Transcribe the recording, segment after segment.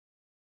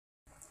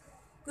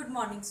Good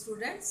morning,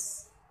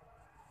 students.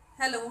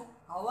 Hello,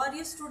 how are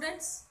you,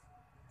 students?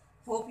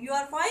 Hope you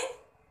are fine.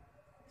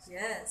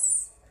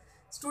 Yes.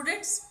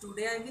 Students,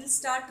 today I will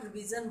start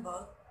revision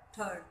work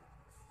third.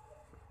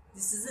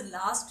 This is the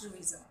last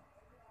revision.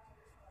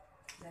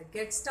 Let's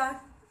get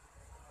started.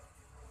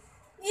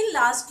 In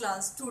last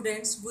class,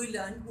 students, we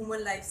learned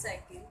human life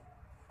cycle,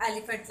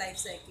 elephant life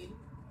cycle,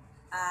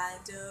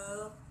 and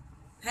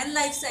hen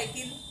life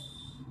cycle,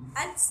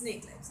 and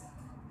snake life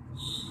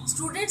cycle.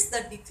 Students,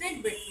 the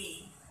difference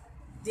between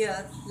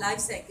their life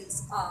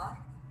cycles are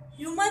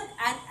human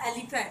and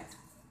elephant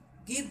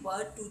give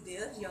birth to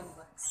their young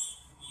ones.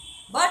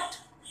 But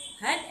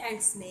hen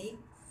and snake,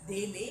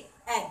 they lay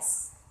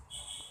eggs.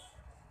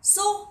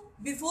 So,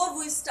 before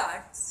we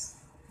start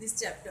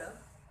this chapter,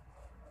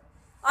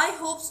 I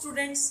hope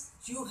students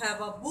you have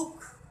a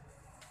book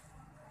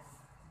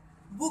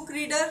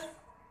reader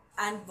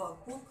and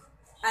workbook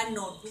and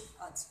notebook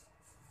also.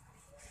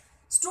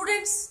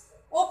 Students,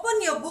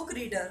 open your book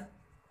reader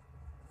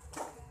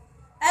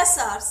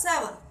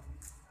SR7.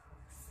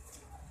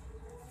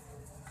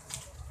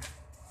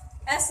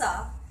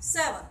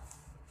 SR7.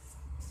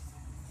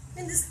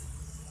 In this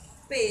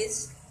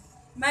page,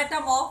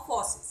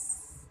 metamorphosis.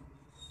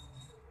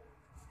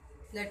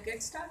 Let's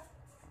get started.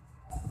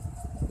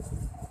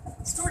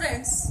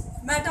 Students,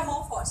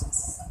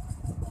 metamorphosis.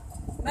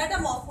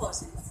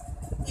 Metamorphosis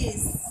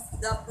is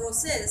the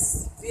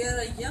process where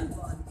a young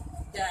one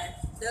that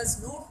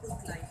does not look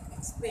like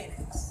its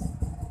parents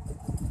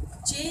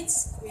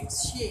changes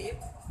its shape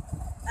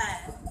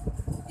and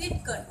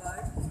it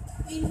converts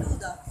into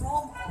the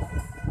form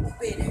of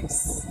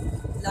parents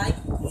like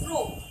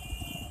frog.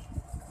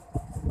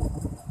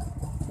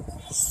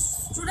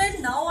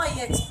 Student, now I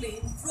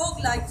explain frog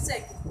life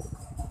cycle.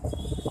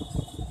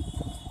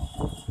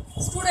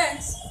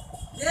 Students,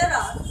 there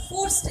are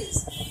four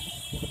stages.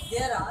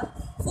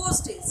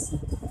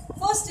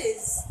 First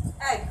is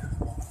egg.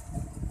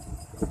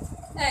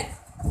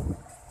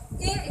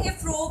 A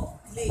frog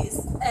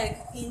lays egg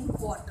in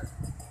water.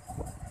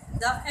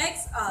 The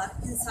eggs are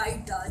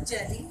inside the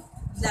jelly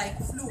like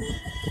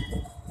fluid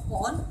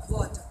on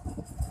water.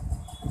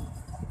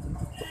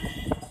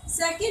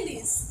 Second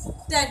is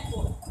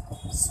tadpole.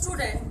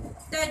 Student,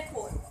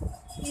 tadpole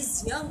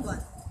is young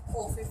one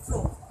of a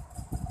frog.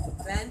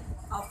 When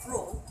a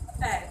frog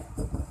egg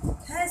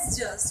has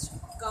just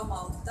come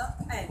out the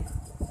egg.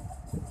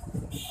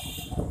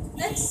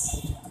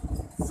 Next,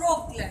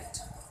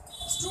 froglet.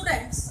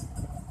 Students,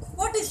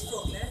 what is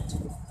froglet?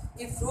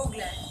 A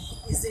froglet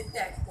is a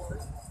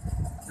tadpole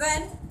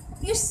when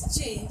it's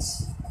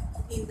changed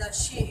in the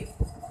shape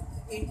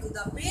into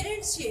the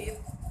parent shape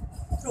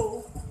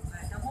through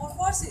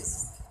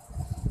metamorphosis.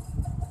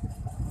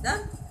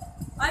 Done?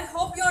 I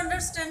hope you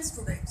understand,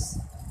 students.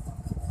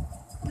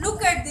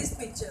 Look at this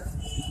picture.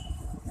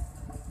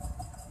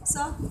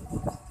 So,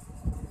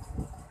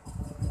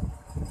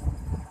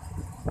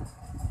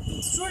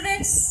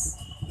 students,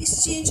 इस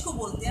change को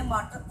बोलते हैं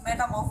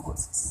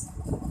Metamorphosis.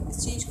 इस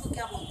change को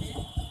क्या बोलते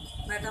हैं?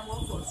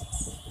 Metamorphosis.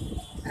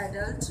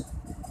 Adult,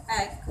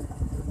 egg,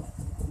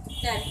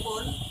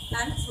 tadpole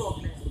and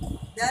froglet.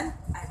 Done?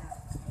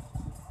 Adult.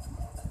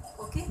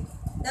 Okay?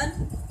 Done?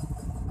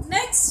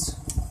 Next,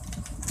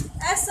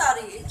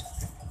 SR8,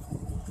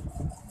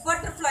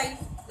 butterfly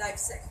life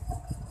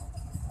cycle.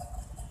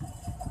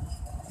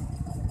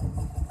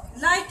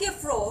 Like a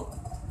frog,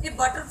 a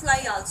butterfly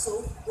also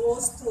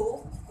goes through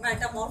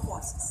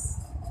metamorphosis.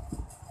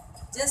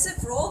 जैसे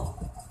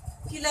फ्रॉग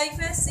की लाइफ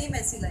है, सेम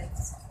ऐसी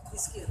लाइफ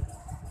इसकी होती.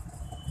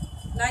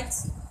 Likes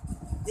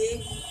they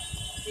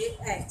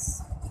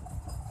eggs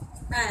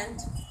and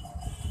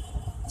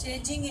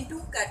changing into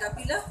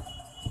caterpillar,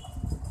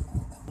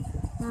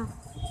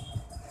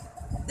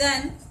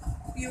 then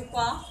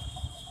pupa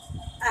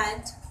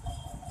and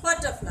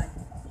butterfly.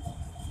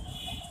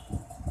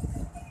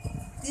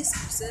 This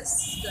process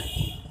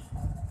continues.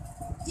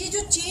 ये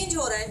जो change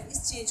हो रहा है,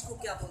 इस चेंज को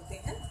क्या बोलते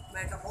हैं?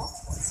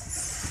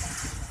 Metamorphosis.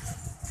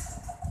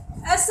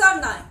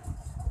 SR9,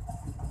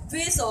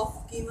 ways of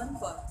given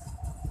birth.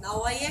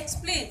 Now I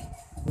explain.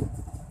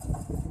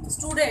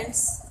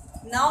 Students,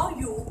 now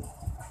you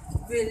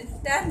will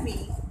tell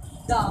me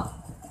the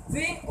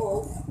way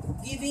of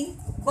giving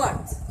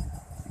birth.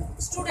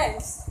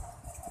 Students,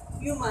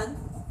 human,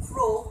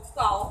 frog,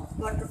 cow,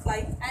 butterfly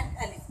and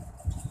elephant.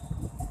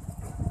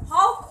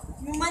 How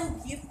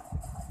human give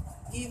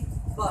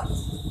birth?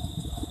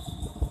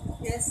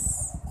 Yes,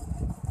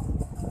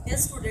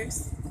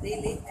 students, they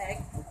lay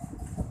egg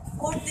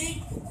or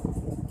they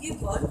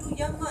give birth to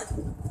young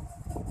one.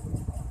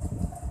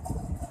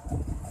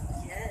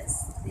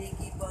 Yes, they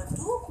give birth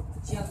to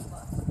young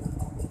one.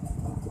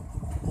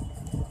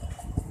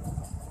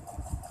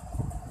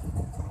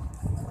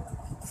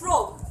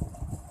 Frog.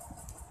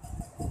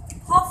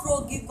 How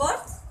frog give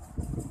birth?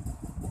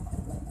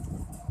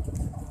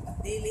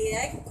 They lay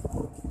egg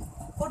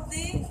or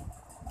they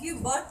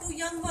give birth to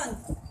young one.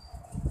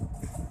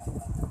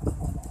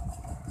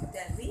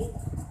 Tell me.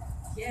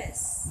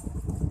 Yes,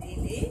 they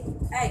lay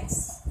eggs.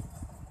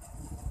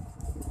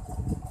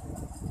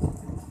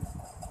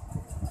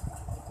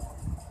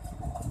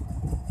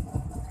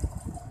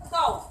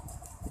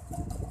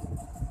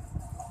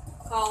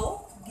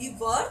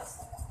 birth?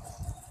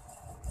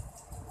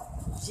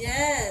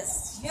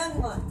 Yes,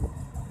 young one.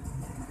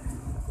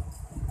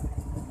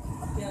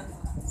 Young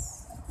ones.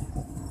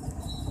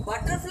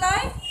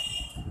 Butterfly?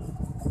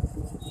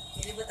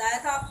 मैंने बताया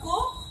था आपको.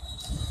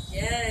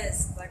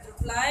 Yes,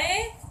 butterfly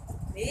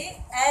lay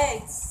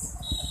eggs.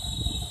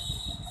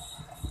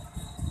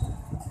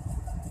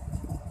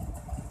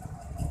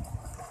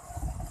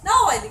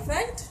 Now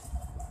elephant.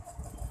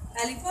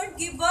 Elephant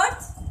give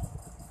birth.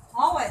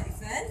 How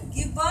elephant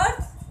give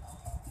birth?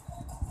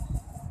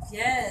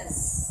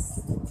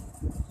 Yes,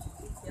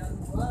 young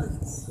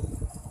ones.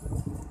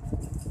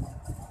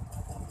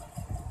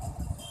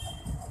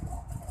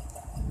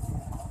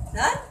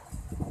 Done?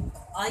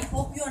 I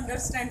hope you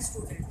understand,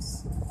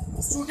 students.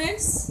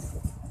 Students,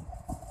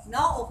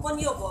 now open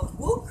your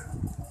workbook.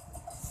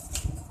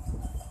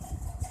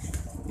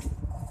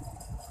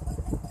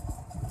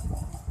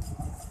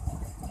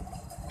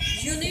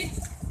 Unit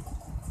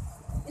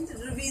in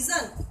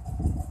revision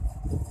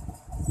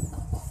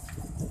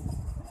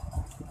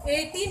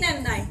 18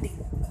 and 19.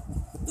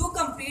 Do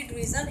complete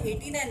revision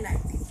 18 and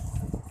 19.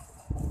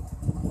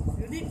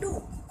 Unit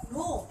 2.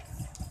 No.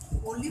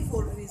 Only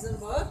for revision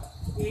work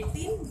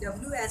 18,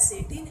 WS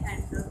 18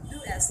 and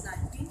WS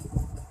 19.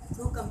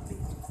 Do complete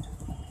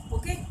it.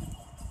 Okay.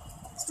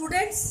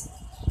 Students,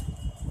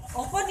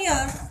 open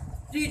your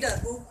reader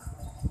book.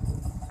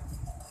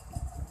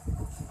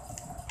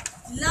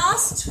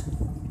 Last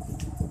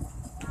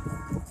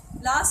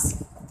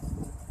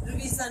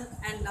revision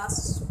and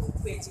last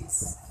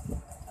pages.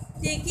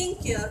 Taking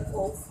care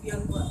of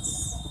young ones.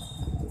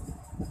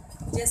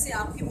 जैसे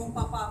आपके mummy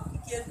papa आपकी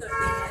care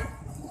करते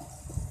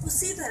हैं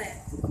उसी तरह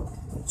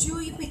जो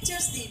ये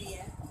pictures दी हुई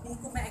है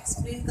इनको मैं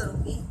एक्सप्लेन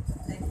करूँगी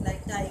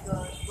like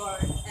tiger,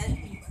 bird and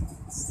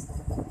humans.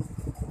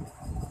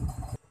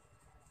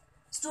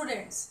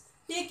 Students,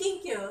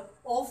 taking care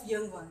of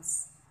young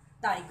ones.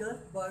 Tiger,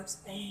 birds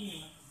and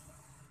humans.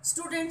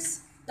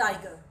 Students,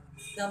 tiger.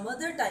 The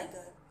mother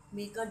tiger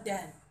make a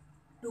den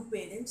to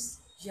parents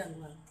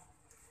young one.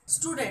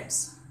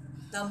 Students,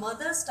 the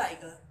mother's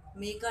tiger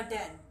make a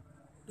den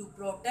to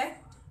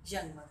protect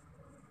young one.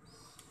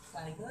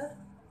 Tiger,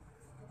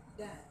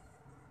 den.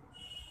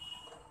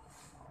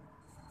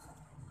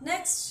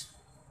 Next,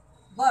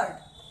 bird.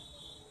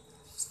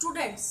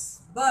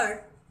 Students,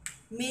 bird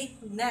make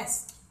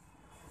nest.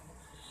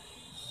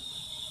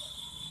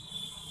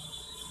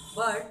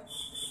 Bird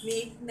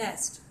make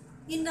nest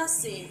in a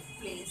safe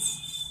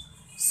place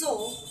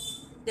so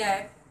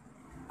that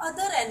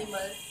other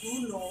animals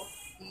do not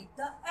eat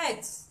the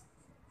eggs.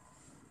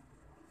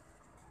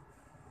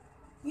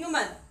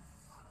 Human.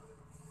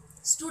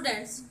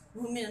 Students,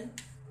 human,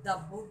 the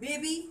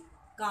baby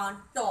can't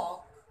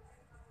talk,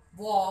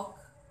 walk,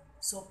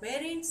 so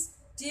parents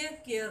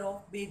take care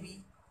of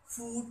baby,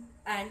 food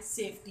and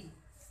safety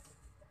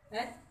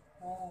at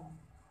home.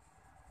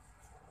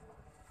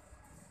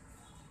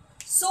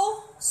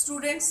 So,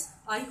 students,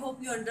 I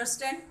hope you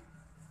understand.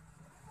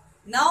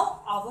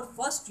 Now, our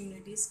first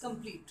unit is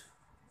complete.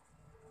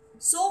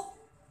 So,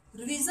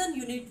 revision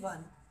unit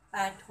 1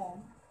 at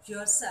home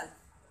yourself.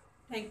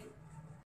 Thank you.